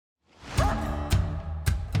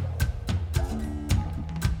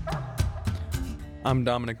I'm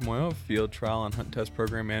Domenick Muoio, Field Trial and Hunt Test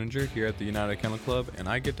Program Manager here at the United Kennel Club, and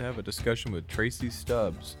I get to have a discussion with Tracy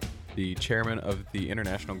Stubbs, the Chairman of the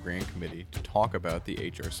International Grand Committee, to talk about the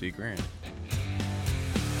HRC Grand.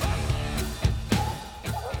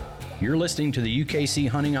 You're listening to the UKC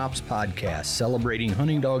Hunting Ops Podcast, celebrating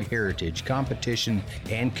hunting dog heritage, competition,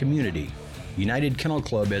 and community. United Kennel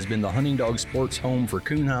Club has been the hunting dog sports home for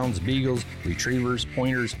coonhounds, beagles, retrievers,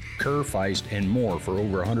 pointers, cur, feist, and more for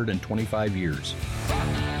over 125 years.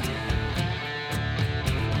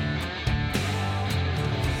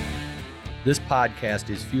 This podcast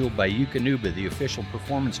is fueled by Eukanuba, the official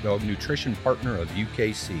performance dog nutrition partner of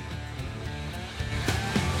UKC.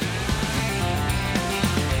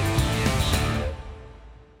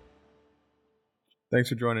 Thanks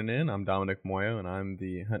for joining in. I'm Domenick Muoio, and I'm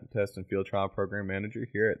the Hunt Test and Field Trial Program Manager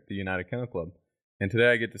here at the United Kennel Club. And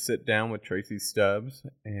today I get to sit down with Tracy Stubbs,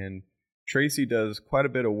 and Tracy does quite a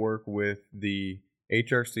bit of work with the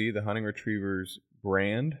HRC, the Hunting Retrievers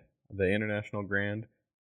Grand, the International Grand.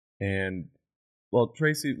 And, well,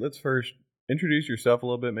 Tracy, let's first introduce yourself a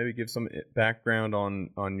little bit, maybe give some background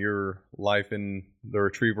on your life in the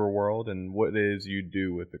retriever world and what it is you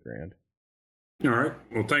do with the Grand. All right.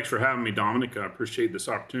 Well, thanks for having me, Domenick. I appreciate this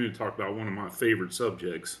opportunity to talk about one of my favorite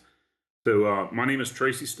subjects. So my name is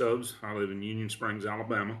Tracy Stubbs. I live in Union Springs,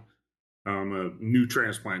 Alabama. I'm a new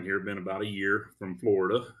transplant here, been about a year from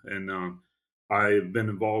Florida. And I've been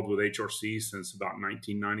involved with HRC since about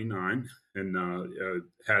 1999 and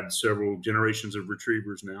had several generations of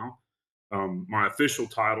retrievers now. My official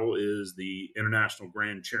title is the International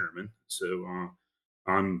Grand Chairman. So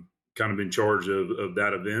I'm kind of in charge of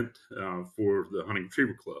that event for the Hunting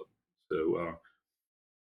Retriever Club. So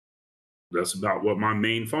that's about what my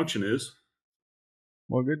main function is.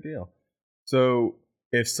 Well, good deal. So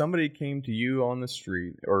if somebody came to you on the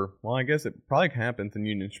street, or, well, I guess it probably happens in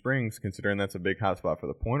Union Springs, considering that's a big hotspot for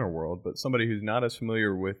the pointer world, but somebody who's not as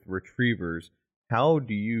familiar with retrievers, how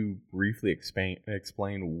do you briefly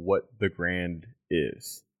explain what the Grand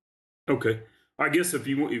is? Okay. I guess if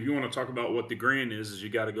you want to talk about what the Grand is you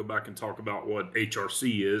got to go back and talk about what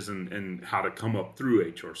HRC is and how to come up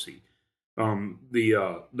through HRC.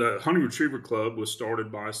 The Hunting Retriever Club was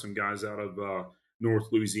started by some guys out of North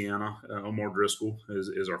Louisiana. Omar Driscoll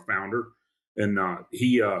is our founder, and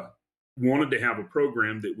he wanted to have a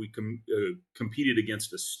program that we competed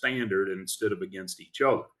against a standard instead of against each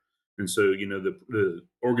other. And so, the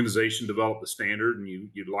organization developed the standard, and you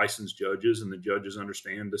license judges, and the judges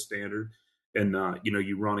understand the standard. And,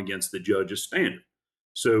 you run against the judge's standard.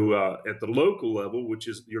 So at the local level, which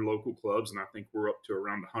is your local clubs, and I think we're up to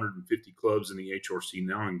around 150 clubs in the HRC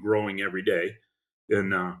now and growing every day.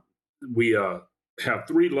 And we have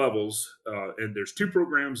three levels, and there's two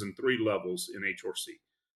programs and three levels in HRC.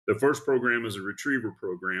 The first program is a retriever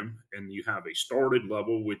program, and you have a started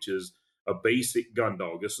level, which is a basic gun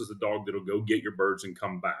dog. This is a dog that'll go get your birds and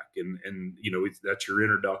come back. And that's your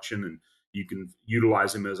introduction, and you can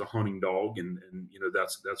utilize him as a hunting dog, and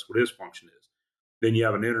that's what his function is. Then you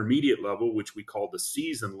have an intermediate level, which we call the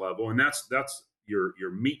season level, and that's your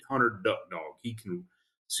meat hunter duck dog. He can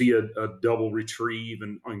see a double retrieve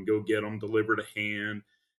and go get them, deliver to hand.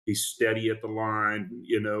 He's steady at the line.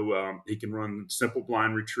 He can run simple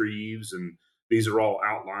blind retrieves, and these are all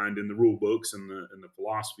outlined in the rule books and the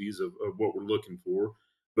philosophies of what we're looking for.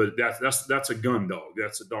 But that's a gun dog.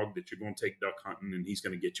 That's a dog that you're going to take duck hunting, and he's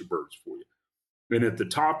going to get your birds for you. And at the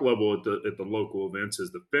top level at the local events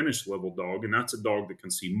is the finished level dog, and that's a dog that can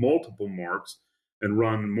see multiple marks and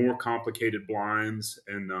run more complicated blinds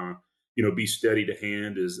and be steady to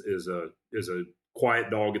hand. Is a quiet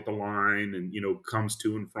dog at the line, and comes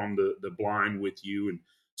to and from the blind with you, and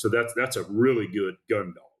so that's a really good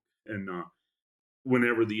gun dog. And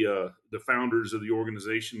whenever the founders of the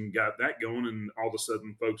organization got that going, and all of a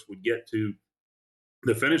sudden folks would get to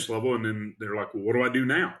the finish level, and then they're like, well, what do I do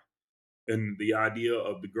now? And the idea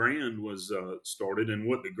of the Grand was started. And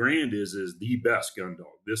what the Grand is the best gun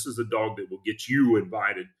dog. This is a dog that will get you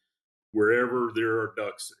invited wherever there are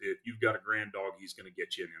ducks. If you've got a Grand dog, he's going to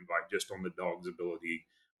get you an invite just on the dog's ability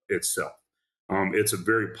itself. It's a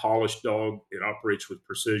very polished dog. It operates with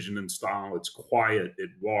precision and style. It's quiet.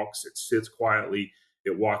 It walks. It sits quietly.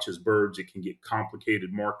 It watches birds. It can get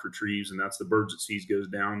complicated marked retrieves, and that's the birds it sees goes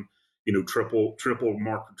down. Triple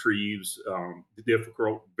marked retrieves,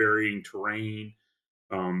 difficult varying terrain,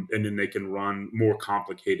 and then they can run more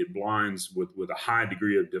complicated blinds with a high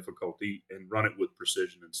degree of difficulty and run it with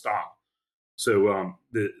precision and style. So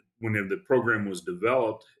when the program was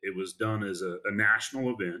developed, it was done as a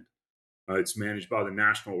national event. It's managed by the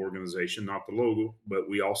national organization, not the local, but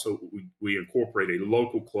we also we incorporate a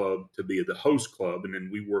local club to be the host club, and then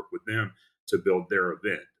we work with them to build their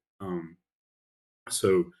event.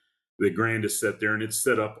 So the Grand is set there, and it's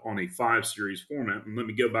set up on a 5-series format. And let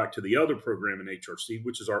me go back to the other program in HRC,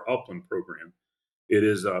 which is our Upland program. It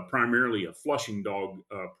is primarily a flushing dog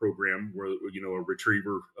program where a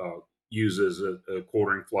retriever uses a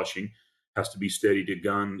quartering flushing, has to be steady to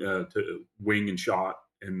gun, to wing and shot,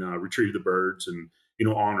 and retrieve the birds, and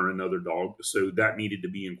honor another dog. So that needed to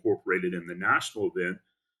be incorporated in the national event,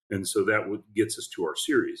 and so that gets us to our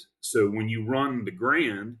series. So when you run the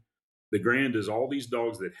Grand is all these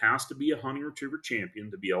dogs that has to be a hunting retriever champion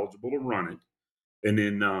to be eligible to run it. And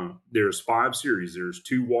then there's 5 series. There's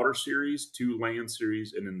 2 water series, 2 land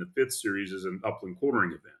series, and then the 5th series is an upland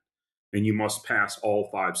quartering event. And you must pass all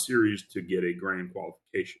 5 series to get a Grand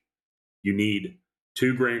qualification. You need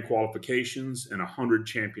 2 Grand qualifications and 100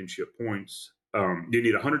 championship points. You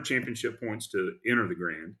need 100 championship points to enter the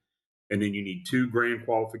Grand. And then you need 2 Grand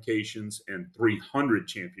qualifications and 300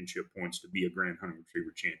 championship points to be a Grand hunting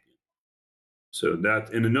retriever champion. So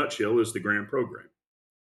that, in a nutshell, is the Grand program.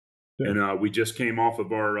 Yeah. And we just came off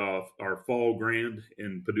of our fall Grand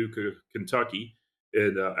in Paducah, Kentucky,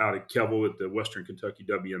 out at Keble at the Western Kentucky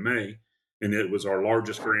WMA, and it was our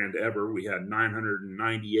largest Grand ever. We had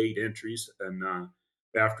 998 entries, and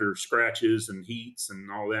after scratches and heats and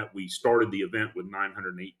all that, we started the event with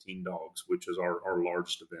 918 dogs, which is our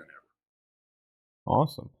largest event ever.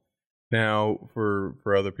 Awesome. Now, for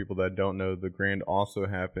other people that don't know, the Grand also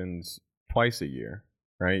happens twice a year,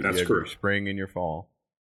 right? That's you have correct. Your spring and your fall.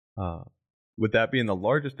 With that being the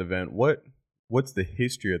largest event, what's the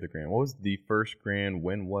history of the Grand? What was the first Grand?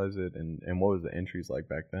 When was it? And what was the entries like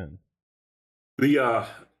back then?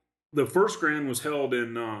 The first Grand was held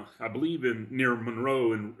in I believe near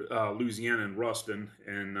Monroe in Louisiana in Ruston,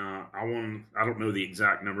 and I don't know the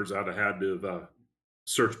exact numbers. I'd have had to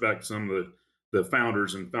search back some of the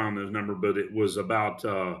founders and found those numbers, but it was about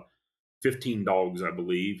 15 dogs, I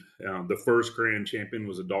believe. The first Grand champion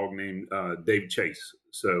was a dog named Dave Chase.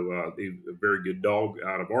 So a very good dog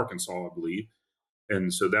out of Arkansas, I believe.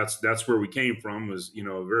 And so that's where we came from, was,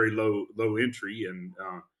 a very low entry. And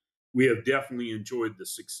we have definitely enjoyed the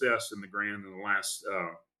success in the Grand in the last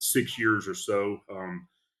 6 years or so.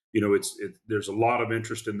 There's a lot of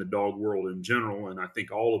interest in the dog world in general, and I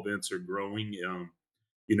think all events are growing.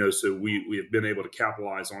 So we have been able to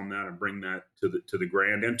capitalize on that and bring that to the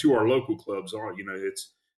Grand and to our local clubs.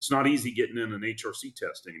 It's not easy getting in an HRC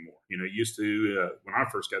test anymore. Used to when I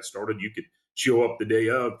first got started, you could show up the day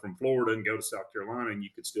of from Florida and go to South Carolina, and you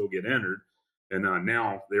could still get entered. And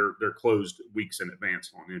now they're closed weeks in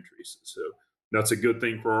advance on entries. So that's a good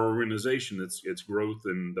thing for our organization. It's growth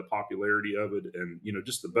and the popularity of it, and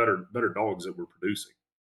just the better dogs that we're producing.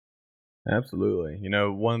 Absolutely.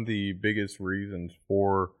 One of the biggest reasons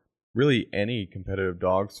for really any competitive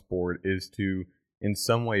dog sport is to, in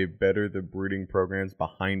some way, better the breeding programs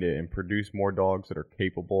behind it and produce more dogs that are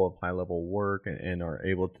capable of high-level work and are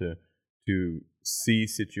able to see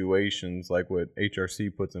situations like what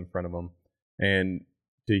HRC puts in front of them. And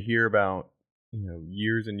to hear about,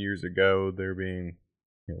 years and years ago, there being,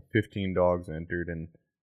 15 dogs entered, and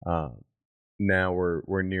now we're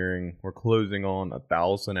closing on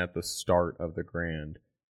 1,000 at the start of the Grand.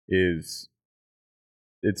 It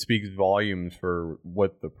speaks volumes for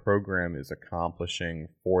what the program is accomplishing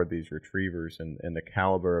for these retrievers and the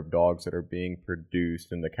caliber of dogs that are being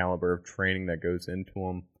produced and the caliber of training that goes into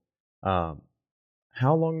them.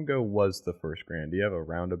 How long ago was the first Grand? Do you have a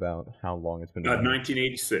roundabout how long it's been?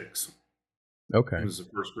 1986. Okay. It was the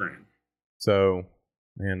first Grand. So,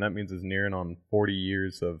 man, that means it's nearing on 40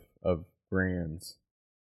 years of Grands.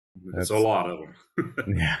 That's a lot of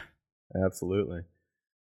them. Yeah, absolutely.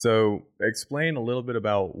 So explain a little bit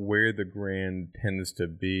about where the Grand tends to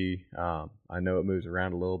be. I know it moves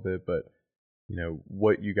around a little bit, but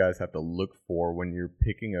what you guys have to look for when you're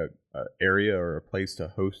picking a area or a place to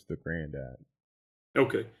host the Grand at.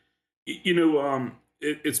 Okay.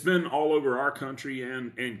 It's been all over our country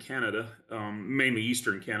and Canada, mainly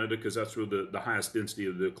Eastern Canada, because that's where the highest density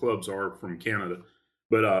of the clubs are from Canada.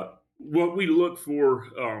 But what we look for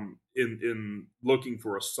in looking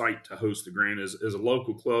for a site to host the Grand is a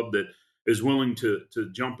local club that is willing to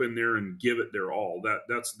jump in there and give it their all.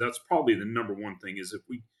 That's probably the number one thing, is if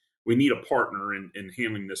we need a partner in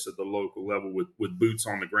handling this at the local level with boots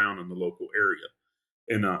on the ground in the local area.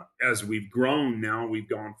 And as we've grown now, we've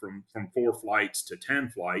gone from 4 flights to 10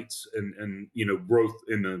 flights, and growth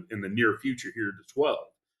in the near future here to 12.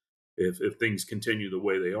 If things continue the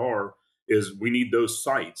way they are, is we need those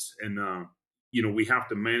sites, and we have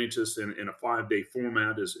to manage this in a 5-day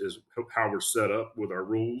format is how we're set up with our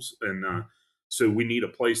rules, and so we need a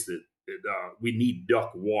place that we need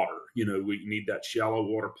duck water. We need that shallow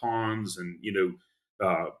water ponds, and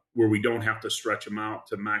where we don't have to stretch them out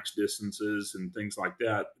to max distances and things like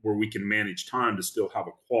that, where we can manage time to still have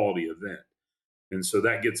a quality event. And so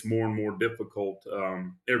that gets more and more difficult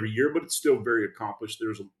every year, but it's still very accomplished.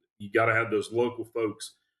 You got to have those local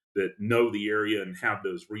folks that know the area and have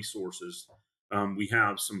those resources. We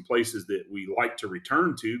have some places that we like to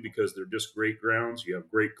return to because they're just great grounds. You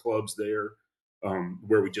have great clubs there.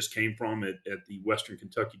 Where we just came from at the Western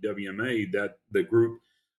Kentucky WMA, that the group,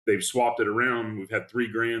 they've swapped it around. We've had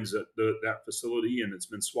 3 grands at that facility, and it's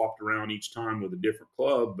been swapped around each time with a different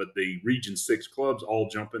club. But the Region 6 clubs all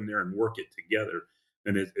jump in there and work it together.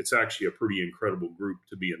 And it's actually a pretty incredible group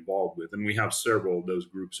to be involved with. And we have several of those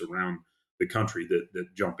groups around the country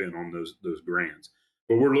that jump in on those grands.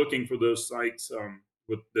 But we're looking for those sites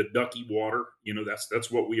with the ducky water. That's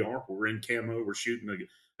what we are. We're in camo. We're shooting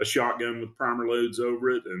a shotgun with primer loads over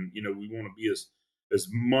it, and we want to be as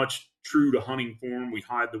much true to hunting form. We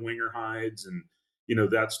hide the winger hides and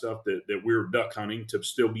that stuff that we're duck hunting to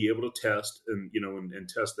still be able to test and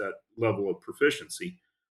test that level of proficiency.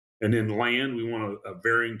 And then land, we want a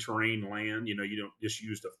varying terrain land. You don't just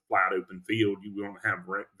use a flat open field. You want to have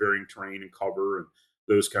varying terrain and cover and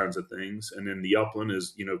those kinds of things. And then the upland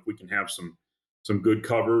is, if we can have some good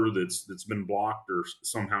cover that's been blocked or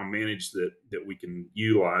somehow managed that we can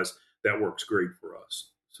utilize, that works great for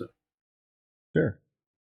us. So, sure.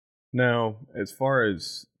 Now, as far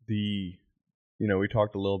as we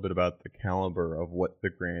talked a little bit about the caliber of what the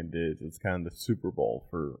Grand is. It's kind of the Super Bowl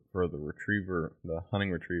for the retriever, the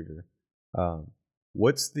hunting retriever. When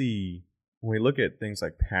we look at things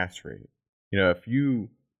like pass rate, if you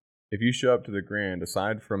show up to the Grand,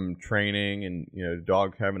 aside from training and the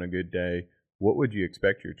dog having a good day, what would you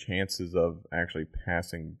expect your chances of actually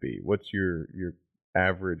passing be? What's your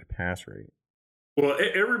average pass rate? Well,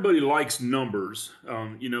 everybody likes numbers,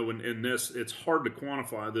 and this, it's hard to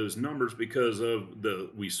quantify those numbers because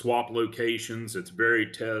we swap locations, it's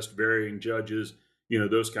varied tests, varying judges,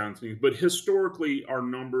 those kinds of things. But historically, our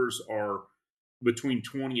numbers are between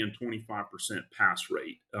 20 and 25% pass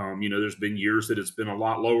rate. There's been years that it's been a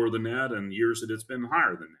lot lower than that, and years that it's been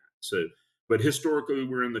higher than that. So, but historically,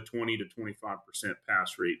 we're in the 20 to 25%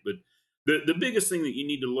 pass rate. But the biggest thing that you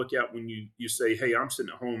need to look at when you say, hey, I'm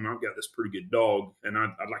sitting at home and I've got this pretty good dog and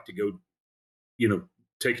I'd like to go,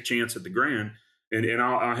 take a chance at the Grand. And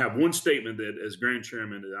I'll have one statement that as Grand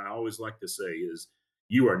Chairman that I always like to say is,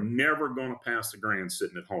 you are never going to pass the Grand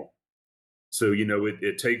sitting at home. So,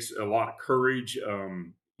 it takes a lot of courage,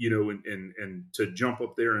 and to jump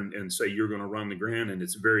up there and say you're going to run the Grand, and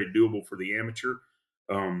it's very doable for the amateur.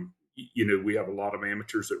 We have a lot of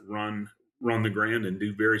amateurs that run the Grand and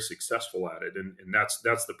do very successful at it, and that's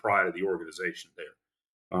the pride of the organization there.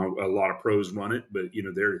 A lot of pros run it, but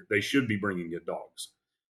they should be bringing good dogs.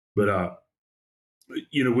 But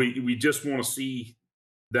we just want to see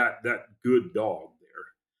that good dog there.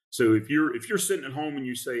 So if you're sitting at home and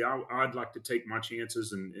you say I'd like to take my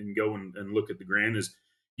chances and go and look at the Grand, is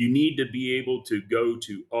you need to be able to go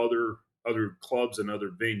to other clubs and other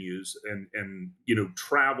venues and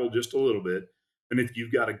travel just a little bit. And if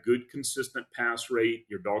you've got a good consistent pass rate,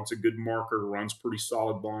 your dog's a good marker, runs pretty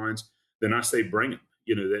solid blinds, then I say bring him.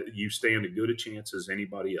 That you stand as good a chance as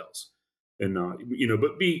anybody else. And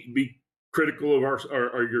but be critical of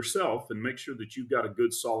our yourself and make sure that you've got a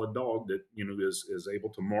good solid dog that is able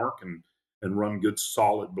to mark and run good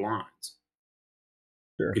solid blinds.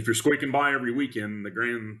 Sure. If you're squeaking by every weekend, the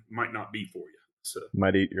Grand might not be for you. So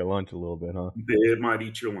might eat your lunch a little bit, huh? It might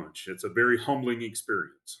eat your lunch. It's a very humbling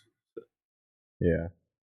experience. Yeah.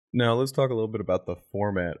 Now let's talk a little bit about the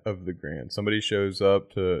format of the Grand. Somebody shows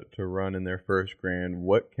up to run in their first Grand.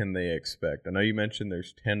 What can they expect? I know you mentioned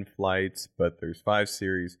there's 10 flights, but there's 5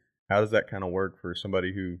 series. How does that kind of work for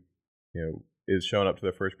somebody who, is showing up to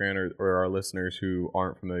their first Grand, or our listeners who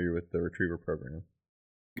aren't familiar with the retriever program?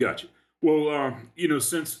 Gotcha. Well,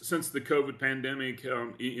 since the COVID pandemic,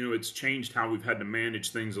 it's changed how we've had to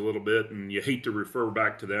manage things a little bit, and you hate to refer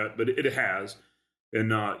back to that, but it has.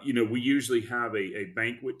 And we usually have a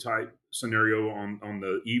banquet type scenario on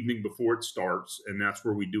the evening before it starts, and that's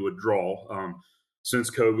where we do a draw.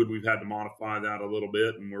 Since COVID, we've had to modify that a little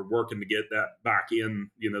bit, and we're working to get that back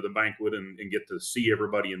in, the banquet and get to see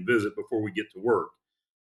everybody and visit before we get to work.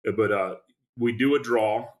 But we do a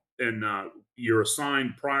draw, and you're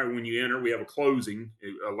assigned prior when you enter. We have a closing,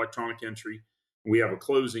 electronic entry. We have a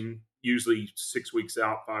closing usually 6 weeks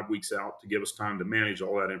out, 5 weeks out to give us time to manage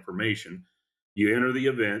all that information. You enter the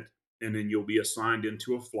event, and then you'll be assigned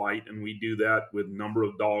into a flight, and we do that with a number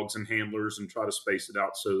of dogs and handlers and try to space it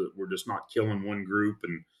out so that we're just not killing one group.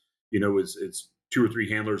 And it's 2 or 3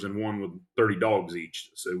 handlers and one with 30 dogs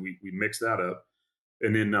each. So we mix that up.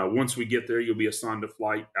 And then once we get there, you'll be assigned a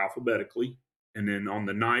flight alphabetically. And then on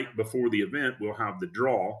the night before the event, we'll have the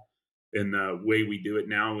draw. And the way we do it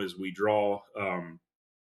now is we draw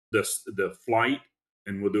the flight,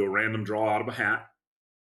 and we'll do a random draw out of a hat.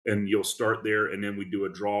 And you'll start there, and then we do a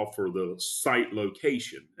draw for the site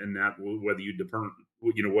location, and that will, whether you depend,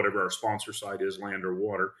 whatever our sponsor site is, land or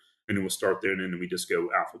water, and then we'll start there, and then we just go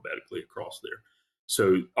alphabetically across there.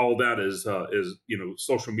 So all that is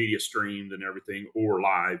social media streamed and everything, or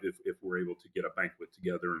live if we're able to get a banquet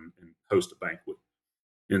together and host a banquet.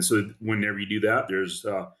 And so whenever you do that, there's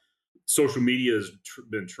social media has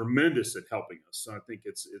been tremendous at helping us. So I think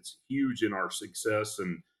it's huge in our success,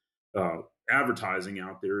 and uh, advertising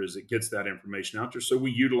out there is it gets that information out there. So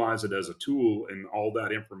we utilize it as a tool, and all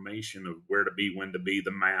that information of where to be, when to be,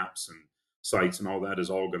 the maps and sites and all that is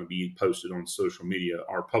all going to be posted on social media.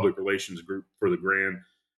 Our public relations group for the Grand,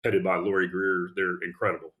 headed by Lori Greer, they're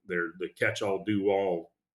incredible. They're the catch all, do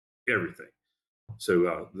all, everything.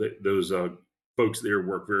 So those folks there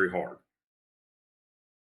work very hard.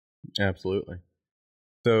 Absolutely.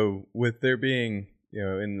 So with there being,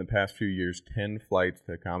 in the past few years, 10 flights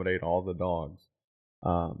to accommodate all the dogs,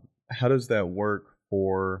 how does that work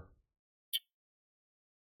for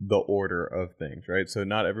the order of things, right? So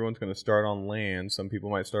not everyone's going to start on land. Some people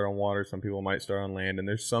might start on water. Some people might start on land. And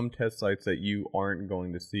there's some test sites that you aren't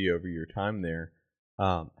going to see over your time there.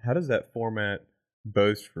 How does that format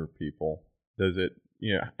boast for people? Does it,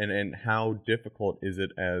 and how difficult is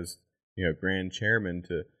it as, grand chairman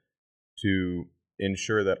to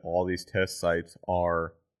ensure that all these test sites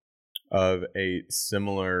are of a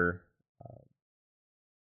similar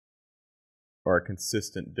or a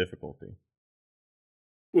consistent difficulty?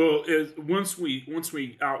 Well, once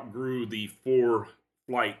we outgrew the four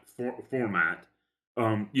flight format,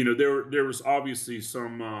 there was obviously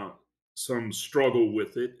some struggle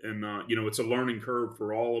with it, and it's a learning curve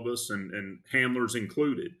for all of us, and handlers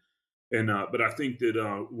included. And but I think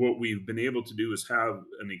that what we've been able to do is have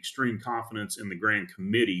an extreme confidence in the Grand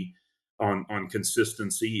Committee on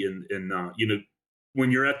consistency, and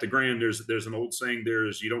when you're at the Grand, there's an old saying there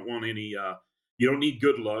is you don't need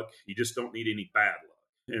good luck, you just don't need any bad luck.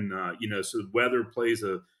 And so weather plays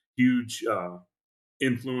a huge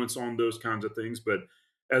influence on those kinds of things. But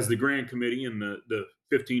as the Grand Committee and the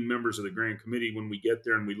 15 members of the Grand Committee, when we get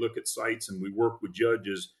there and we look at sites and we work with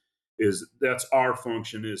judges, is that's our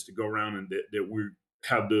function, is to go around and that we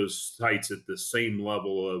have those sites at the same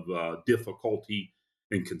level of difficulty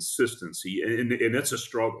and consistency, and it's a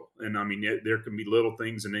struggle. And I mean, there can be little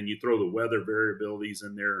things, and then you throw the weather variabilities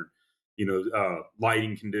in there,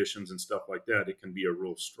 lighting conditions and stuff like that. It can be a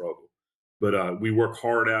real struggle. But we work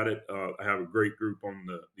hard at it. I have a great group on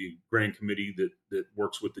the Grand Committee that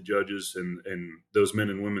works with the judges, and those men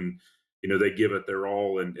and women, they give it their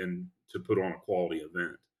all and to put on a quality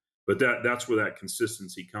event. But that's where that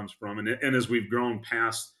consistency comes from. And as we've grown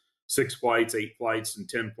past 6 flights, 8 flights, and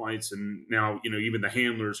 10 flights, and now even the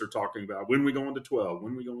handlers are talking about when we go into 12,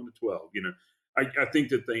 when we go into 12. I think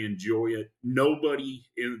that they enjoy it. Nobody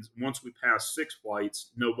once we pass 6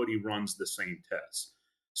 flights, nobody runs the same test.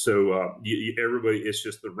 So everybody, it's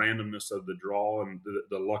just the randomness of the draw and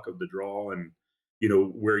the luck of the draw, and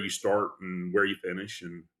where you start and where you finish,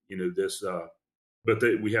 and this. But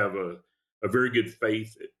we have a very good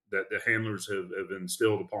faith that the handlers have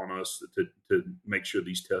instilled upon us to make sure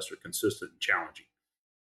these tests are consistent and challenging.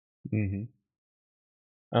 Mm-hmm.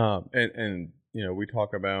 And we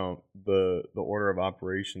talk about the order of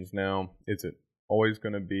operations now. Is it always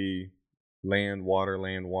going to be land, water,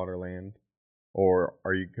 land, water, land? Or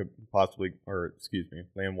are you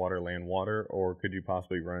land, water, or could you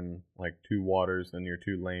possibly run like 2 waters and your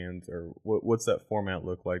 2 lands, or what's that format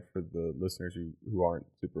look like for the listeners who aren't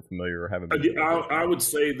super familiar or haven't been? I would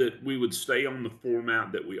say that we would stay on the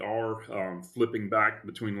format that we are, flipping back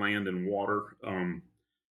between land and water.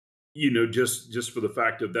 Just for the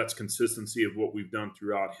fact of that's consistency of what we've done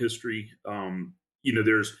throughout history.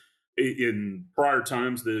 There's in prior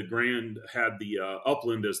times the Grand had the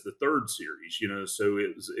Upland as the 3rd series. So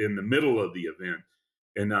it was in the middle of the event,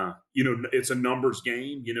 and it's a numbers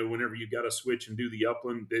game. Whenever you got to switch and do the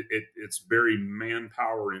Upland, it's very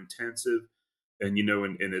manpower intensive, and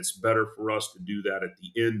it's better for us to do that at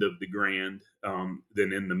the end of the Grand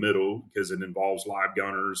than in the middle, because it involves live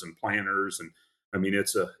gunners and planners. And I mean,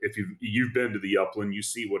 if you've been to the Upland, you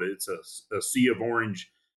see what it's a sea of orange.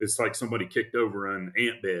 It's like somebody kicked over an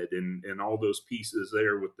ant bed, and all those pieces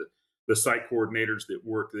there with the site coordinators that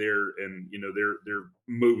work there, and they're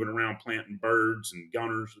moving around planting birds, and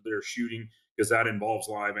gunners are there shooting, because that involves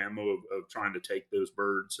live ammo of trying to take those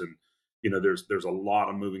birds. And there's a lot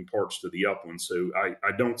of moving parts to the upland. So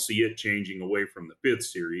I don't see it changing away from the fifth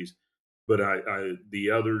series, but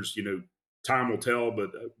the others, time will tell.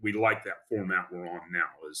 But we like that format we're on now.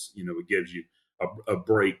 Is it gives you a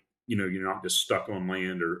break. You're not just stuck on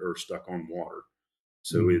land or stuck on water.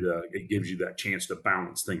 So Mhm. it gives you that chance to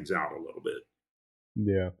balance things out a little bit.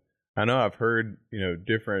 Yeah. I know I've heard,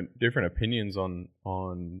 different opinions on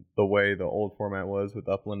the way the old format was with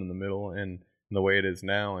Upland in the middle and the way it is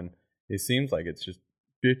now, and it seems like it's just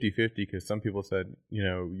 50-50 because some people said,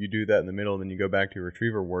 you do that in the middle, then you go back to your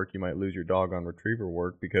retriever work, you might lose your dog on retriever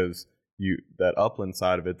work because you that Upland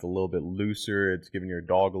side of it's a little bit looser, it's giving your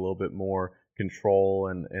dog a little bit more control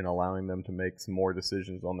and allowing them to make some more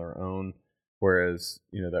decisions on their own, whereas,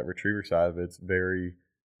 that retriever side of it's very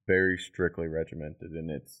very strictly regimented and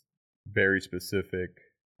it's very specific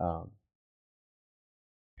um,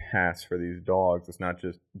 tasks for these dogs. It's not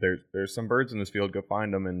just there's some birds in this field, go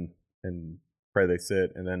find them and pray they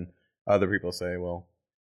sit. And then other people say, well,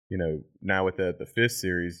 now with the fifth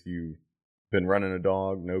series, you've been running a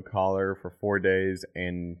dog no collar for 4 days,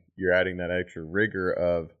 and you're adding that extra rigor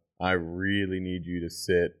of I really need you to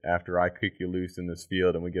sit after I kick you loose in this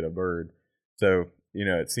field and we get a bird. So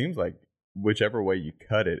it seems like whichever way you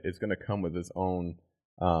cut it, it's going to come with its own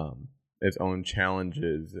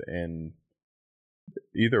challenges, and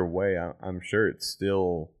either way, I'm sure it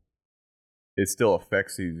still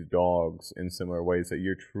affects these dogs in similar ways that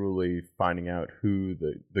you're truly finding out who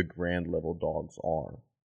the grand level dogs are.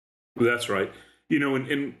 That's right.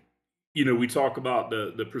 And we talk about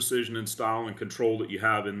the precision and style and control that you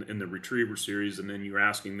have in the retriever series, and then you're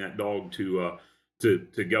asking that dog to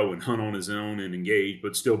go and hunt on his own and engage,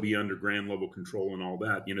 but still be under grand level control and all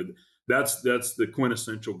that. That's the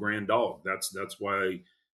quintessential grand dog. That's why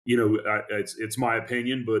it's my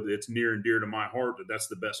opinion, but it's near and dear to my heart that that's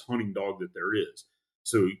the best hunting dog that there is.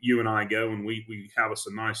 So you and I go and we have us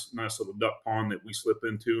a nice little duck pond that we slip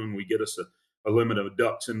into, and we get us a limit of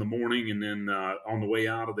ducks in the morning. And then on the way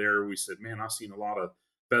out of there, we said, man, I've seen a lot of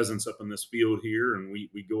pheasants up in this field here. And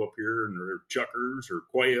we go up here and they're chuckers or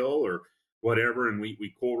quail or whatever. And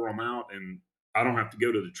we quarter them out. And I don't have to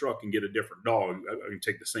go to the truck and get a different dog. I can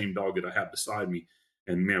take the same dog that I have beside me.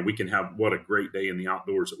 And man, we can have what a great day in the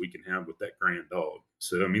outdoors that we can have with that grand dog.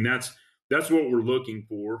 So, I mean, that's what we're looking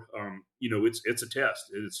for. It's a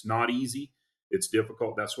test. It's not easy, it's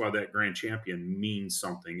difficult. That's why that grand champion means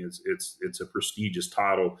something. It's a prestigious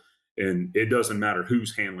title, and it doesn't matter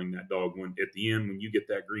who's handling that dog. When at the end, when you get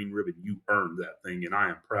that green ribbon, you earned that thing, and I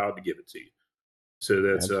am proud to give it to you.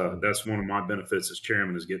 So Absolutely. that's one of my benefits as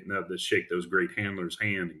chairman is getting to shake those great handlers'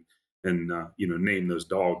 hand and name those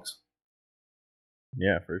dogs.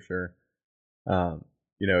 Yeah, for sure.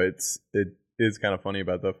 It is kind of funny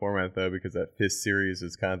about the format though, because that fifth series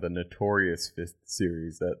is kind of the notorious fifth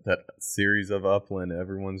series. That series of Upland,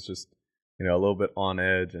 everyone's just a little bit on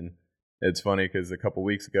edge, and it's funny because a couple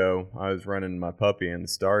weeks ago I was running my puppy and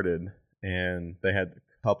started, and they had a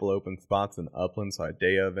couple open spots in Upland, so I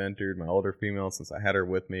day of entered my older female since I had her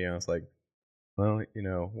with me. And I was like, well,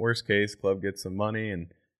 worst case, club gets some money,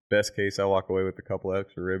 and best case, I walk away with a couple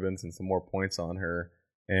extra ribbons and some more points on her.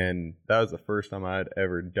 And that was the first time I had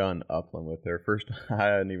ever done upland with her. First, I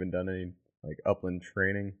hadn't even done any like upland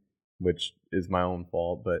training, which is my own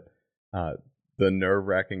fault. But the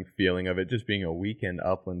nerve-wracking feeling of it just being a weekend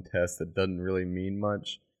upland test that doesn't really mean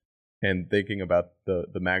much, and thinking about the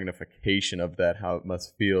magnification of that, how it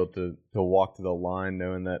must feel to walk to the line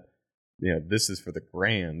knowing that this is for the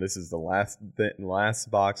grand. This is the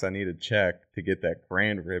last box I need to check to get that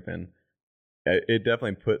grand ribbon. It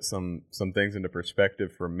definitely put some things into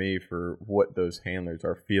perspective for me for what those handlers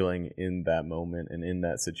are feeling in that moment and in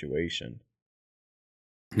that situation.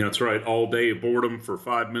 That's right. All day of boredom for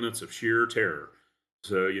 5 minutes of sheer terror.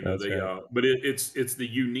 So That's they, right. but it's the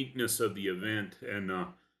uniqueness of the event, and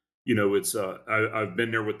it's I've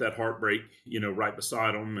been there with that heartbreak, right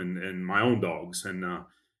beside them, and my own dogs, and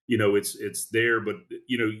it's there. But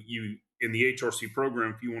you in the HRC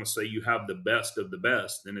program, if you want to say you have the best of the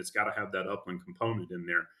best, then it's got to have that upland component in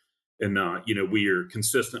there, and we are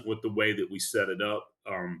consistent with the way that we set it up.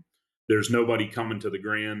 There's nobody coming to the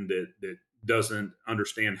grand that doesn't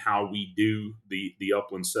understand how we do the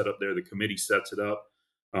upland setup there. The committee sets it up,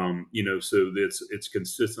 so it's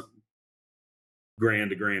consistent,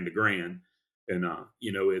 grand to grand to grand, and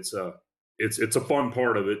it's a fun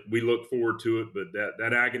part of it. We look forward to it, but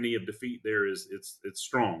that agony of defeat there is it's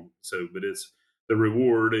strong. So, but it's the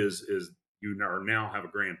reward is you are now have a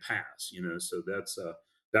grand pass, So that's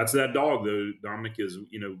that dog though. Dominic is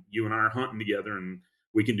you and I are hunting together, and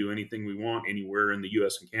we can do anything we want anywhere in the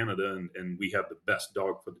U.S. and Canada, and we have the best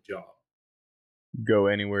dog for the job. go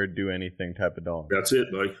anywhere, do anything type of dog. That's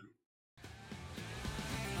it, buddy.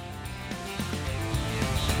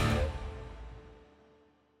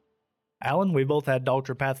 Alan, we both had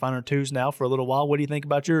Dogtra Pathfinder 2s now for a little while. What do you think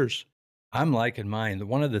about yours? I'm liking mine.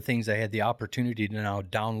 One of the things I had the opportunity to now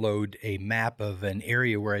download a map of an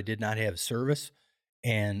area where I did not have service,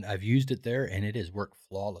 and I've used it there, and it has worked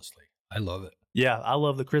flawlessly. I love it. Yeah, I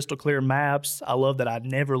love the crystal clear maps. I love that I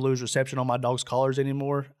never lose reception on my dog's collars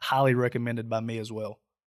anymore. Highly recommended by me as well.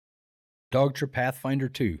 Dogtra Pathfinder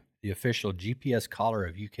 2, the official GPS collar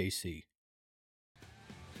of UKC.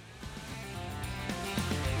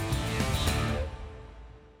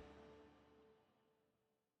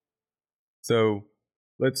 So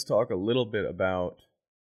let's talk a little bit about,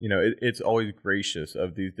 it's always gracious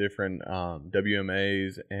of these different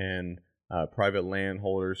WMAs and private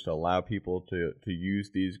landholders to allow people to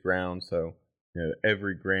use these grounds. So,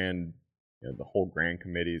 every grand, the whole grand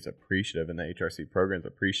committee is appreciative, and the HRC program is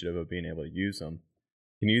appreciative of being able to use them.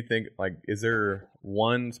 Can you think, is there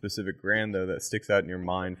one specific grand, though, that sticks out in your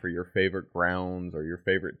mind for your favorite grounds or your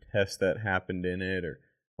favorite test that happened in it,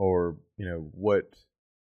 or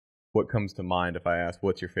what comes to mind if I ask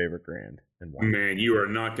what's your favorite grand and why? Man, you are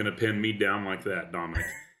not going to pin me down like that, Dominic.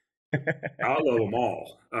 I love them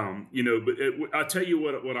all. But I tell you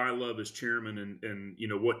what I love as chairman, and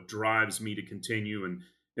what drives me to continue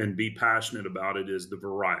and be passionate about it is the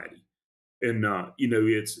variety. And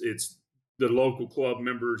it's the local club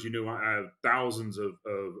members. I have thousands of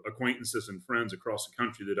acquaintances and friends across the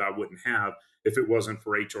country that I wouldn't have if it wasn't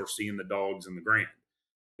for HRC and the dogs and the Grand.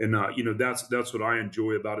 And that's what I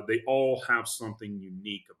enjoy about it. They all have something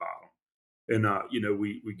unique about them. And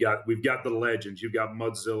we've got the legends. You've got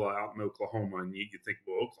Mudzilla out in Oklahoma, and you think,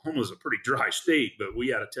 well, Oklahoma's a pretty dry state, but we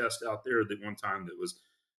had a test out there that one time that was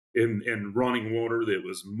in running water, that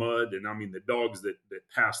was mud, and I mean the dogs that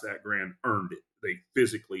passed that Grand earned it. They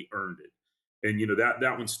physically earned it. And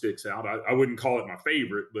that one sticks out. I wouldn't call it my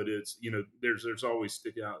favorite, but it's there's always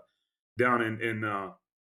stick out. Down in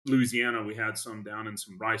Louisiana, we had some down in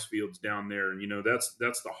some rice fields down there, and that's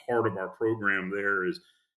the heart of our program. There is,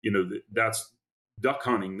 that's duck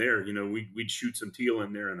hunting there. We'd shoot some teal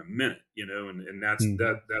in there in a minute, and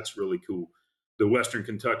that's really cool. The Western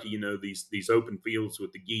Kentucky, these open fields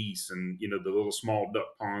with the geese and the little small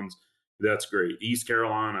duck ponds. That's great. East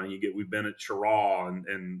Carolina, we've been at Cheraw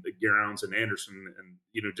and the grounds and Anderson, and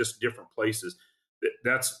just different places.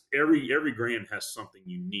 That's every grand has something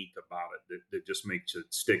unique about it that just makes it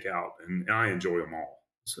stick out, and I enjoy them all.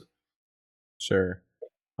 So. Sure.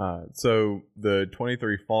 So the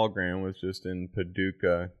 23 Fall Grand was just in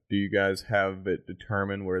Paducah. Do you guys have it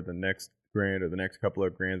determined where the next grand or the next couple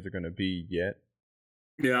of grands are going to be yet?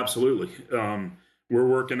 Yeah, absolutely. We're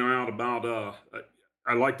working out about.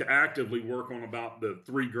 I like to actively work on about the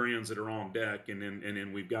 3 grands that are on deck, and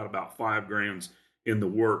then we've got about 5 grands in the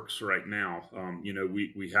works right now.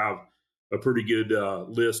 We have a pretty good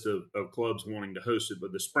list of clubs wanting to host it,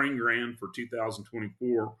 but the Spring Grand for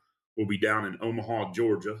 2024 will be down in Omaha,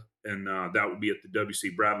 Georgia, and that will be at the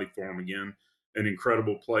W.C. Bradley Forum again, an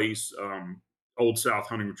incredible place. Old South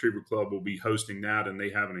Hunting Retriever Club will be hosting that, and they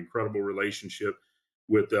have an incredible relationship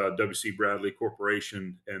with W.C. Bradley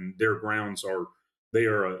Corporation, and their grounds are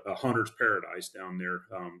a hunter's paradise down there.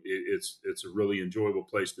 It's a really enjoyable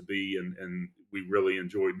place to be, and we really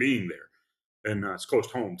enjoy being there. And it's close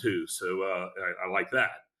to home too, so I like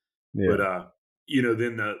that. Yeah. But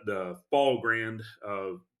then the Fall Grand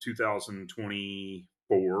of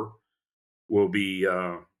 2024 will be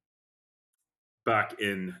back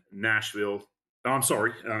in Nashville. I'm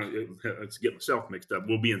sorry, let's get myself mixed up.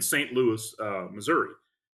 We'll be in St. Louis, Missouri.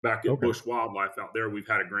 Back at Bush Wildlife out there. We've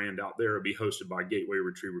had a grand out there. It'll be hosted by Gateway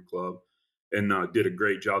Retriever Club, and did a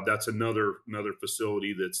great job. That's another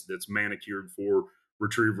facility that's manicured for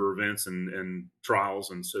retriever events and trials,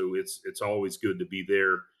 and so it's always good to be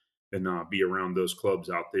there and be around those clubs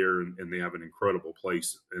out there, and they have an incredible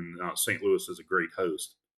place. And St. Louis is a great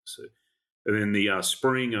host. So, and then the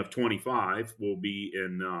spring of 25 will be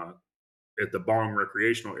in at the Bong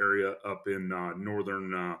Recreational Area up in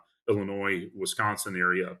northern Illinois, Wisconsin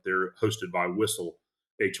area up there, hosted by Whistle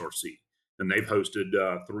HRC. And they've hosted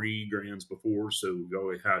 3 grands before, so we've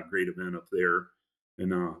always had a great event up there.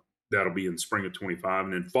 And that'll be in spring of 25.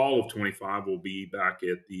 And then fall of 25 will be back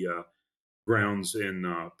at the grounds in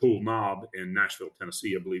Pool Knob in Nashville,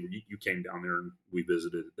 Tennessee. I believe you came down there and we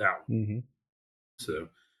visited that one. Mm-hmm. So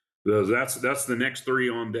that's the next 3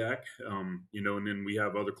 on deck. And then we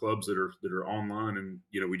have other clubs that are online, and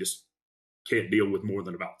we just can't deal with more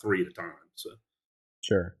than about 3 at a time. So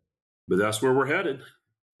sure, but that's where we're headed.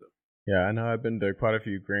 Yeah, I know I've been to quite a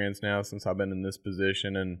few grands now since I've been in this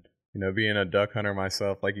position, and being a duck hunter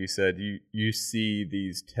myself, like you said, you see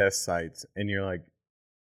these test sites and you're like,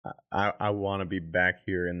 I want to be back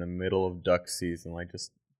here in the middle of duck season. Like,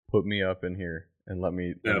 just put me up in here and let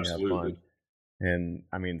me have Absolutely. fun. And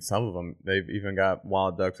I mean, some of them, they've even got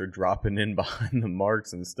wild ducks are dropping in behind the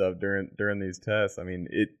marks and stuff during these tests. I mean,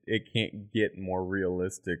 it can't get more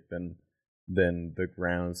realistic than the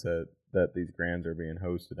grounds that these grands are being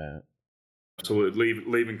hosted at. Absolutely.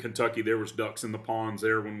 Leaving Kentucky, there was ducks in the ponds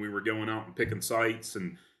there when we were going out and picking sites,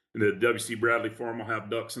 and the W.C. Bradley Farm will have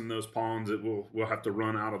ducks in those ponds that we'll have to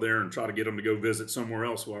run out of there and try to get them to go visit somewhere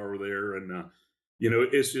else while we're there. And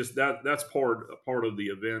it's just that's part of the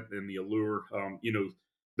event and the allure.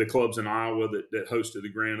 The clubs in Iowa that hosted the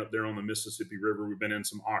Grand up there on the Mississippi River. We've been in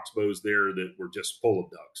some oxbows there that were just full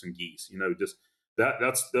of ducks and geese. Just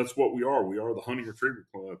that's what we are. We are the hunting retriever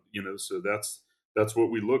club. So that's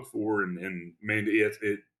what we look for. And man,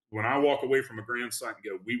 when I walk away from a Grand site and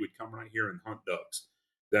go, we would come right here and hunt ducks,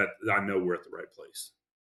 that I know we're at the right place.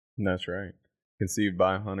 And that's right. Conceived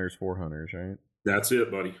by hunters for hunters, right? That's it,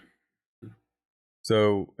 buddy.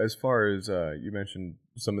 So, as far as you mentioned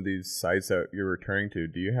some of these sites that you're returning to,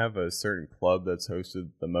 do you have a certain club that's hosted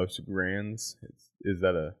the most grands? Is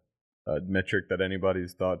that a metric that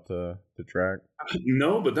anybody's thought to track?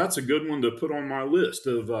 No, but that's a good one to put on my list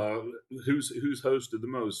of who's hosted the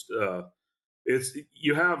most. It's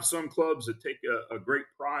you have some clubs that take a great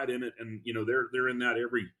pride in it, and they're in that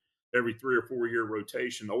every 3 or 4 year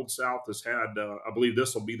rotation. Old South has had, I believe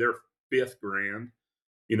this will be their fifth Grand.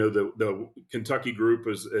 The Kentucky group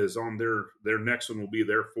is on their next one will be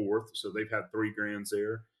their fourth, so they've had 3 Grands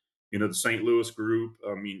there. The St. Louis group.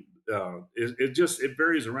 I mean, it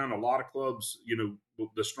varies around a lot of clubs.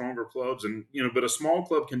 The stronger clubs, and but a small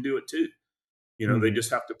club can do it too. They Hmm.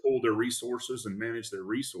 just have to pull their resources and manage their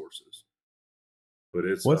resources. But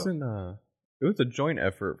it's Wasn't it was a joint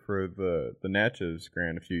effort for the Natchez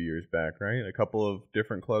Grand a few years back, right? A couple of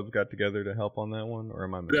different clubs got together to help on that one, or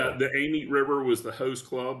am I the mistaken? the Amite River was the host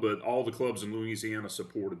club, but all the clubs in Louisiana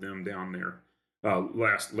supported them down there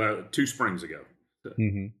last 2 springs ago.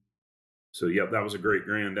 Hmm. So, yep, that was a great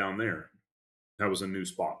Grand down there. That was a new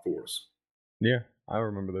spot for us. Yeah, I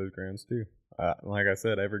remember those grands too. Like I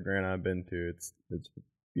said, every grand I've been to, it's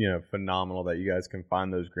phenomenal that you guys can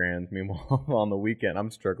find those grands. Meanwhile, on the weekend,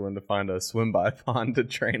 I'm struggling to find a swim by pond to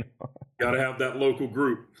train on. Got to have that local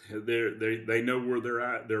group. They know where they're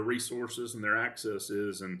at, their resources and their access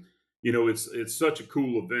is, and it's such a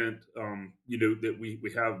cool event. That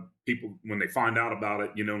we have people when they find out about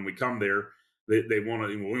it, and we come there, they want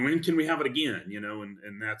to. When can we have it again?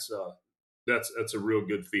 And that's a real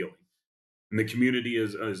good feeling. And the community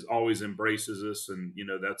is always embraces us, and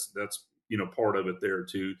that's part of it there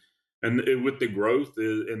too. And with the growth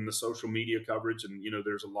and the social media coverage, and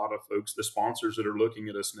there's a lot of folks, the sponsors that are looking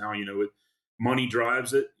at us now. Money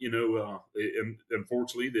drives it. And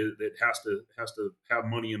unfortunately, it has to have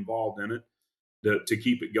money involved in it to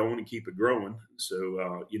keep it going and keep it growing.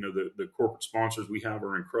 So the corporate sponsors we have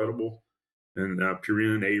are incredible, and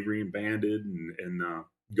Purina, Avery, and Bandit, and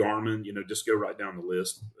Garmin. Just go right down the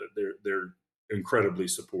list. They're incredibly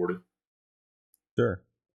supportive. Sure.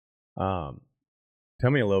 Um, Tell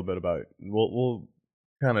me a little bit about. We'll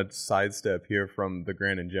kind of sidestep here from the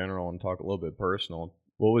grand in general and talk a little bit personal.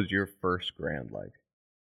 What was your first grand like?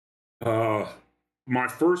 Uh, my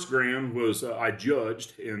first Grand was I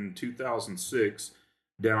judged in 2006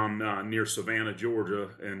 down near Savannah, Georgia,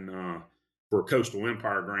 and for Coastal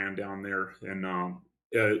Empire Grand down there, and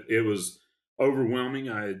it was overwhelming.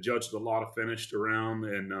 I had judged a lot of finished around,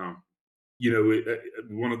 and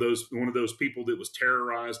one of those people that was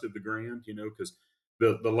terrorized of the Grand, because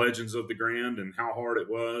the legends of the Grand and how hard it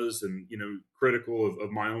was, and critical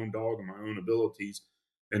of my own dog and my own abilities.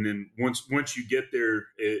 And then once you get there,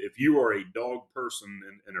 if you are a dog person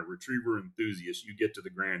and a retriever enthusiast, you get to the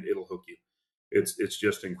Grand, it'll hook you. It's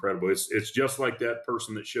just incredible. It's just like that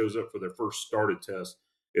person that shows up for their first started test.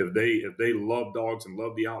 If they love dogs and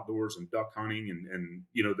love the outdoors and duck hunting and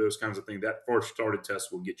those kinds of things, that first started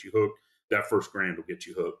test will get you hooked. That first Grand will get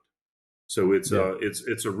you hooked. So Yeah.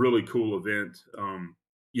 it's a really cool event.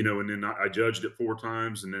 And then I judged it 4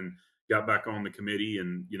 times and then got back on the committee,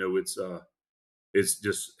 and it's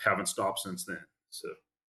just haven't stopped since then. So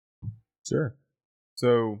Sure.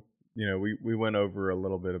 So, we went over a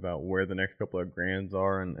little bit about where the next couple of grands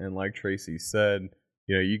are, and like Tracy said,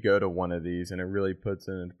 you go to one of these and it really puts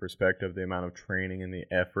into perspective the amount of training and the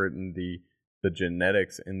effort and the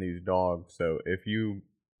genetics in these dogs. So if you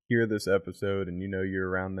hear this episode and you're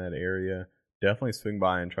around that area, definitely swing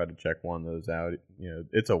by and try to check one of those out.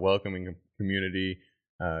 It's a welcoming community.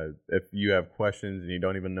 If you have questions and you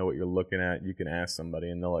don't even know what you're looking at, you can ask somebody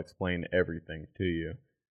and they'll explain everything to you.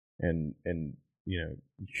 And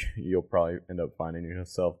you'll probably end up finding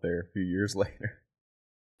yourself there a few years later.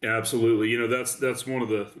 Absolutely. That's one of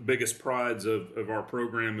the biggest prides of our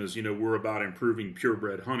program is, we're about improving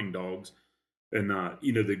purebred hunting dogs. And,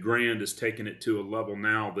 the Grand has taken it to a level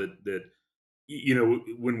now that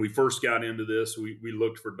when we first got into this, we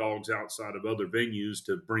looked for dogs outside of other venues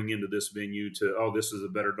to bring into this venue this is a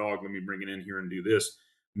better dog. Let me bring it in here and do this.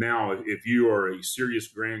 Now, if you are a serious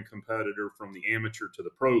Grand competitor from the amateur to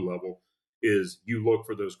the pro level, is you look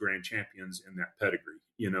for those Grand champions in that pedigree,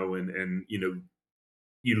 and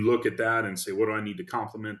you look at that and say, what do I need to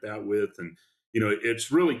complement that with? And, it's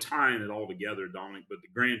really tying it all together, Dominic. But the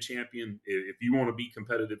Grand champion, if you want to be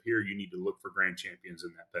competitive here, you need to look for Grand champions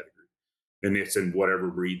in that pedigree. And it's in whatever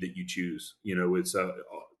breed that you choose. It's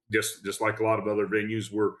just like a lot of other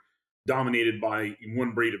venues, we're dominated by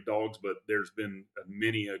one breed of dogs, but there's been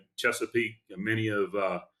many a Chesapeake, many of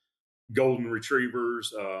golden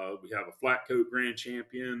retrievers. We have a flat coat Grand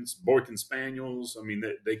champions, Boykin Spaniels. I mean,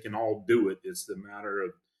 they can all do it. It's the matter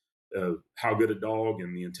of how good a dog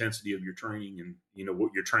and the intensity of your training and,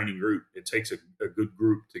 what your training group. It takes a good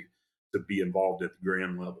group to be involved at the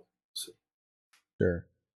Grand level. So. Sure.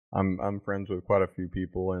 I'm friends with quite a few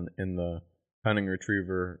people in the hunting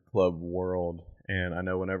retriever club world, and I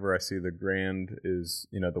know whenever I see the Grand is,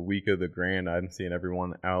 the week of the Grand, I'm seeing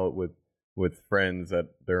everyone out with friends that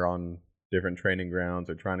they're on different training grounds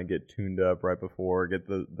or trying to get tuned up right before, get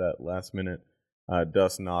that last minute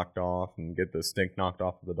dust knocked off and get the stink knocked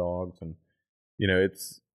off of the dogs. And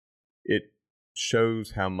it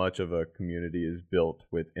shows how much of a community is built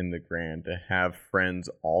within the Grand to have friends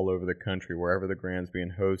all over the country wherever the Grand's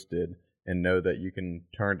being hosted, and know that you can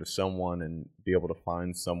turn to someone and be able to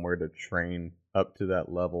find somewhere to train up to that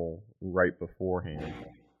level right beforehand.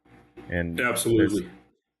 And absolutely,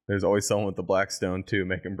 there's always someone with the Blackstone too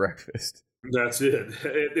making breakfast. That's it.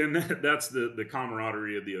 And that's the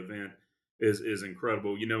camaraderie of the event is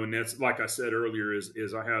incredible. And that's, like I said earlier,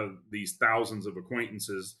 is I have these thousands of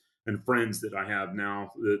acquaintances and friends that I have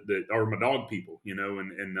now that are my dog people,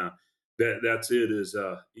 and that's it is,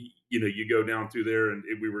 you go down through there, and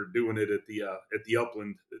we were doing it at the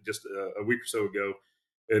Upland just a week or so ago.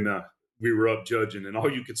 And we were up judging, and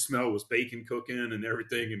all you could smell was bacon cooking and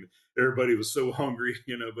everything. And everybody was so hungry,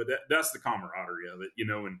 but that's the camaraderie of it,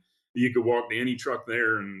 and you could walk to any truck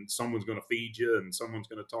there and someone's going to feed you and someone's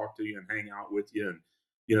going to talk to you and hang out with you. And,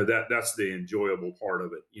 that's the enjoyable part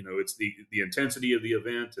of it. It's the intensity of the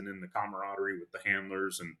event, and then the camaraderie with the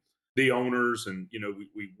handlers and the owners. And,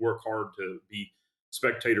 we work hard to be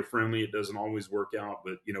spectator friendly. It doesn't always work out,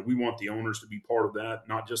 but, we want the owners to be part of that,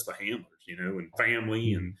 not just the handlers, and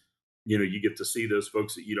family. And, you get to see those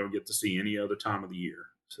folks that you don't get to see any other time of the year.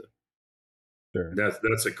 So. Sure.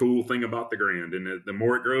 That's a cool thing about the Grand, and the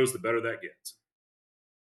more it grows, the better that gets.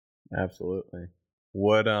 Absolutely.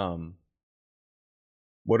 What are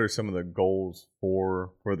some of the goals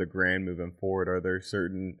for the Grand moving forward? Are there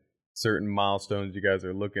certain milestones you guys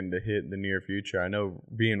are looking to hit in the near future? I know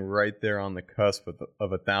being right there on the cusp of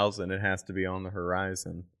 1,000, it has to be on the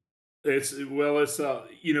horizon. It's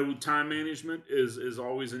time management is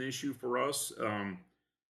always an issue for us.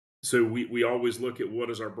 So we always look at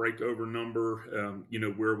what is our breakover number,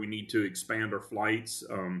 where we need to expand our flights.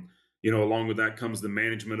 Along with that comes the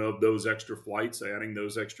management of those extra flights, adding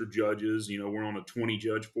those extra judges. We're on a 20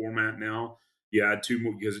 judge format now. You add two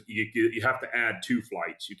more because you have to add 2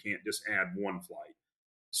 flights. You can't just add 1 flight.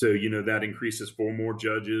 So, that increases 4 more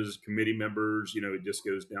judges, committee members, it just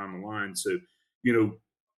goes down the line. So,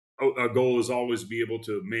 our goal is always to be able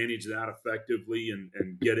to manage that effectively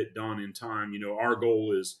and get it done in time. Our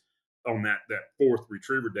goal is on that 4th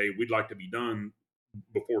retriever day, we'd like to be done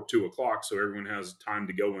before 2:00, so everyone has time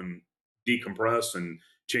to go and decompress and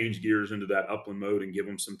change gears into that upland mode and give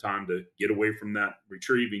them some time to get away from that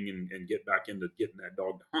retrieving and get back into getting that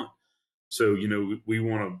dog to hunt. So, we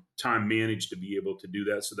want to time manage to be able to do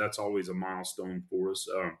that. So that's always a milestone for us.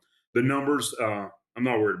 The numbers, I'm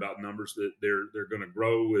not worried about numbers. That they're going to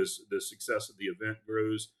grow as the success of the event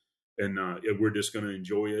grows, and we're just going to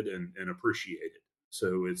enjoy it and appreciate it.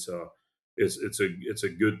 So it's a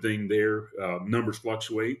good thing there. Numbers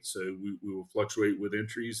fluctuate, so we will fluctuate with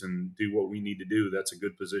entries and do what we need to do. That's a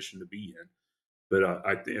good position to be in. But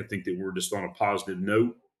I think that we're just on a positive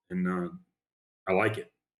note, and I like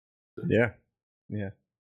it. Yeah.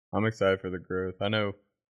 I'm excited for the growth. I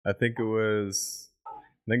think it was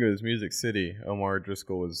Music City. Omar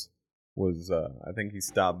Driscoll was was I think he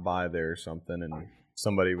stopped by there or something, and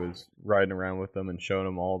somebody was riding around with him and showing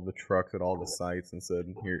him all the trucks at all the sites and said,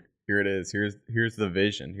 here it is, here's the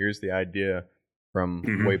vision, here's the idea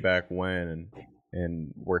from way back when,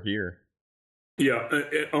 and we're here. Yeah,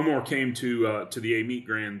 Omar came to the A Meet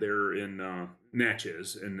Grand there in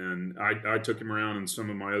Natchez, and then I took him around, and some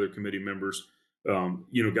of my other committee members,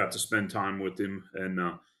 got to spend time with him, and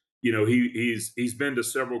he's been to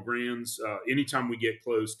several grands. Anytime we get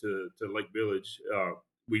close to Lake Village,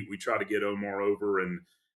 we try to get Omar over and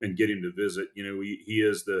get him to visit. He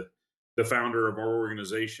is the founder of our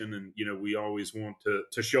organization, and we always want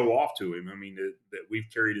to show off to him. I mean that we've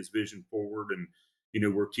carried his vision forward, and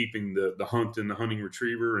we're keeping the hunt and the hunting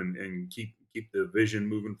retriever and keep the vision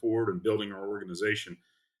moving forward and building our organization.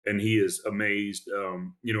 And he is amazed.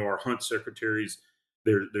 Our hunt secretaries,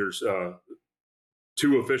 there's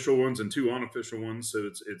two official ones and two unofficial ones. So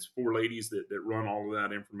it's four ladies that run all of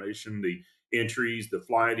that information, the entries, the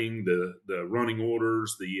flighting, the running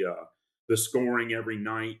orders, the scoring every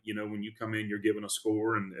night. When you come in, you're given a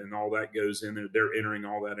score, and all that goes in there. They're entering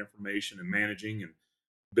all that information and managing and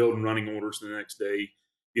building running orders the next day.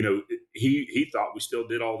 He thought we still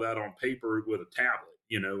did all that on paper with a tablet,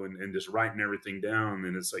 and just writing everything down.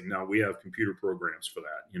 And it's like, no, we have computer programs for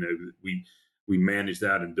that. We manage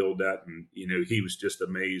that and build that. And, he was just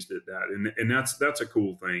amazed at that. And that's a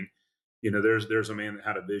cool thing. There's a man that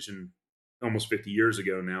had a vision almost 50 years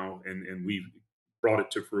ago now, and we've brought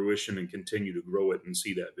it to fruition and continue to grow it and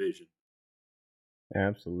see that vision.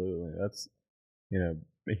 Absolutely. That's,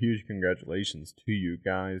 a huge congratulations to you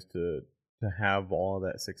guys to have all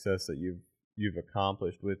that success that you've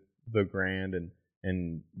accomplished with the Grand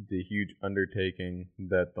and the huge undertaking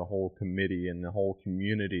that the whole committee and the whole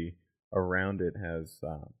community around it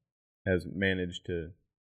has managed to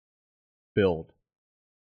build.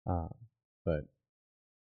 But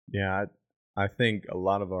yeah, I think a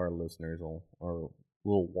lot of our listeners will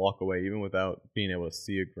walk away even without being able to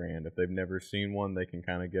see a Grand. If they've never seen one, they can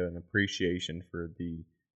kind of get an appreciation for the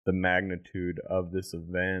magnitude of this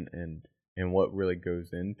event and what really goes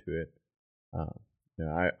into it.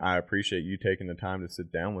 I appreciate you taking the time to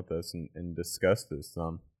sit down with us and discuss this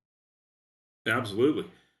some. Absolutely.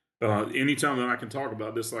 Anytime that I can talk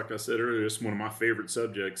about this, like I said earlier, it's one of my favorite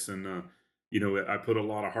subjects, and I put a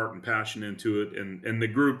lot of heart and passion into it. And the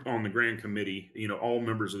group on the Grand Committee, all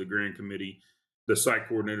members of the Grand Committee, the site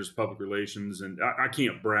coordinators, public relations, and I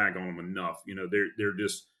can't brag on them enough. They're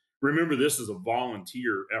just, remember, this is a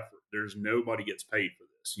volunteer effort. There's nobody gets paid for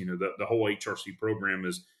this. The whole HRC program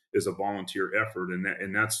is a volunteer effort,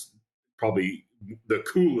 and that's probably the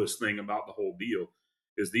coolest thing about the whole deal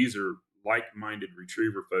is these are like-minded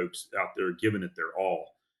retriever folks out there giving it their all.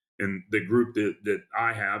 And the group that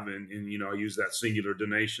I have, and I use that singular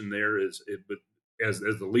donation there but as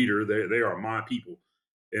the leader, they are my people,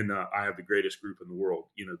 and I have the greatest group in the world.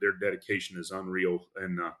 Their dedication is unreal,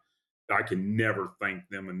 and I can never thank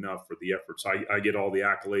them enough for the efforts. I get all the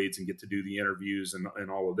accolades and get to do the interviews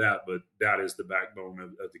and all of that, but that is the backbone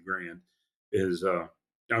of the Grand. Is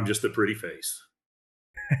I'm just a pretty face.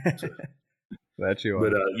 So. That you are.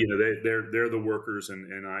 But they're the workers,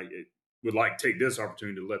 and I would like to take this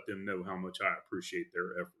opportunity to let them know how much I appreciate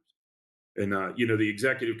their efforts. And the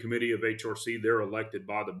executive committee of HRC, they're elected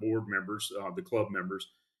by the board members, the club members.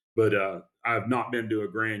 But I've not been to a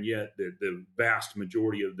Grand yet. The vast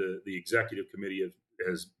majority of the executive committee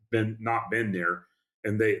has not been there,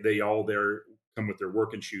 and they all there come with their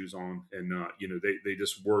working shoes on, and they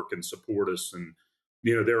just work and support us. And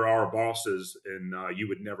they're our bosses, and you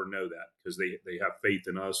would never know that because they have faith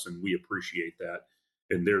in us, and we appreciate that.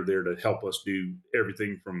 And they're there to help us do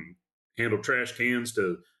everything from handle trash cans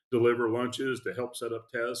to deliver lunches to help set up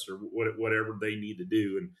tests or whatever they need to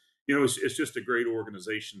do. And it's just a great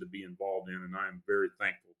organization to be involved in, and I am very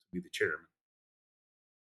thankful to be the chairman.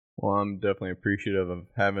 Well, I'm definitely appreciative of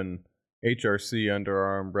having HRC under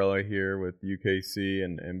our umbrella here with UKC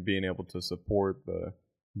and being able to support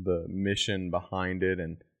the mission behind it.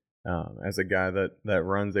 And as a guy that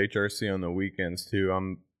runs HRC on the weekends too,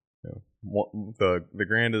 I'm the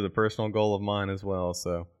Grand is a personal goal of mine as well.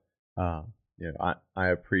 So I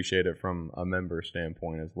appreciate it from a member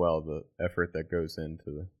standpoint as well, the effort that goes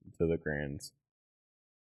into the Grands.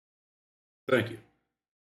 Thank you.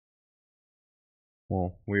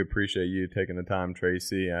 Well, we appreciate you taking the time,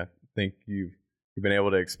 Tracy. I think you've been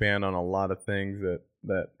able to expand on a lot of things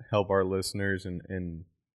that help our listeners and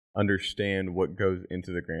understand what goes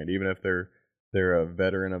into the Grand. Even if they're a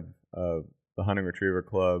veteran of the Hunting Retriever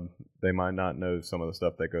Club, they might not know some of the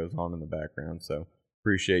stuff that goes on in the background. So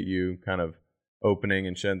appreciate you kind of opening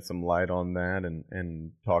and shedding some light on that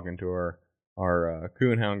and talking to our our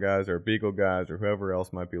coonhound guys, our beagle guys, or whoever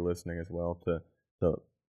else might be listening as well to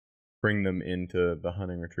bring them into the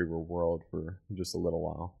hunting retriever world for just a little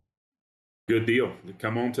while. Good deal.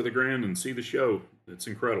 Come on to the Grand and see the show. It's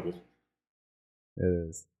incredible. It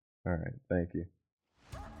is. All right. Thank you.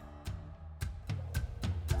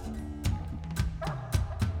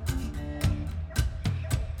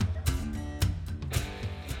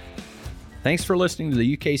 Thanks for listening to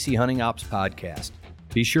the UKC Hunting Ops Podcast.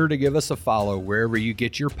 Be sure to give us a follow wherever you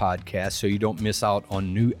get your podcasts so you don't miss out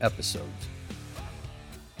on new episodes.